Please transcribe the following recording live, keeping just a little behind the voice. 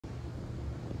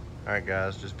Alright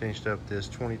guys, just finished up this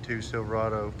 22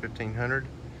 Silverado 1500.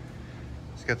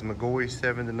 It's got the McGaughys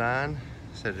 7 to 9,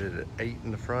 set it at 8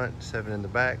 in the front, 7 in the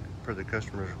back per the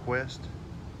customer's request.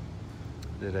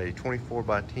 Did a 24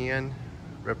 by 10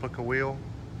 replica wheel.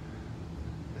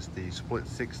 It's the split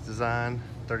 6 design,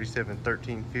 37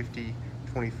 1350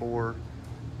 24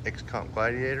 X-Comp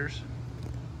Gladiators.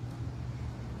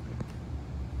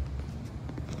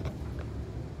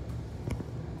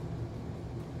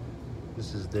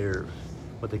 This is their,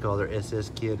 what they call their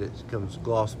SS kit. It comes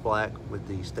gloss black with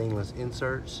the stainless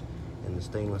inserts and the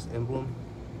stainless emblem.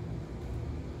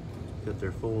 Got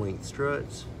their full length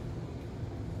struts.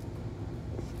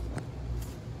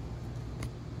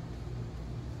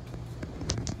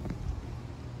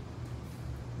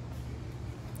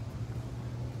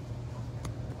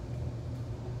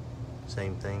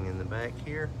 Same thing in the back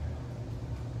here.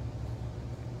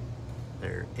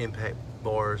 Their impact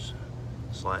bars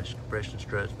slash compression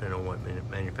struts, depending on what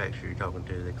manufacturer you're talking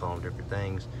to, they call them different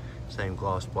things. Same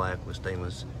gloss black with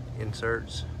stainless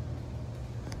inserts.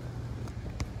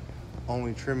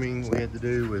 Only trimming we had to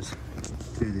do was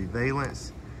to the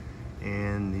valance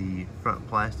and the front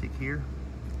plastic here,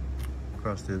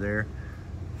 across through there.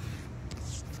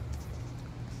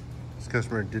 This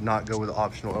customer did not go with the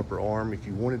optional upper arm. If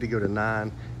you wanted to go to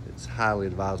 9, it's highly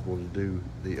advisable to do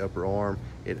the upper arm.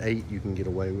 At 8, you can get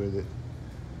away with it.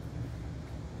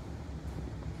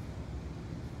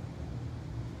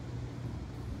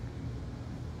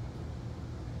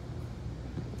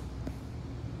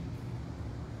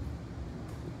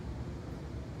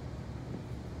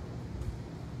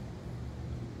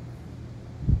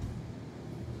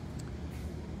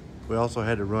 We also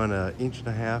had to run 1.5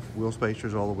 inch wheel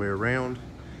spacers all the way around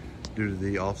due to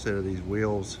the offset of these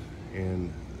wheels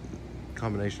and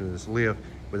combination of this lift.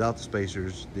 Without the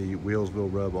spacers, the wheels will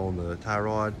rub on the tie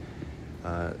rod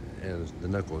and the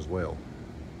knuckle as well.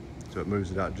 So it moves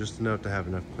it out just enough to have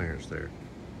enough clearance there.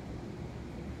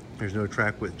 There's no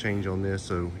track width change on this,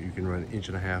 so you can run 1.5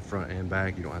 inch front and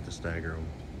back. You don't have to stagger them.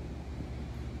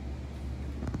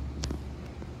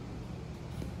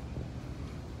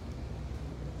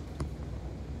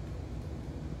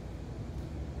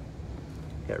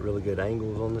 Got really good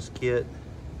angles on this kit.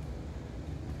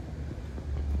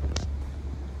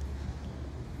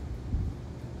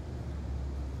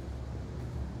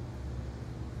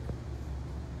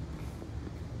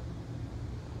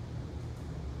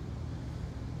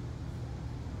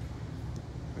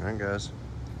 Alright guys,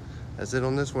 that's it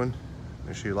on this one.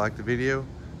 Make sure you like the video,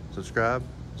 subscribe,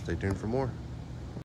 stay tuned for more.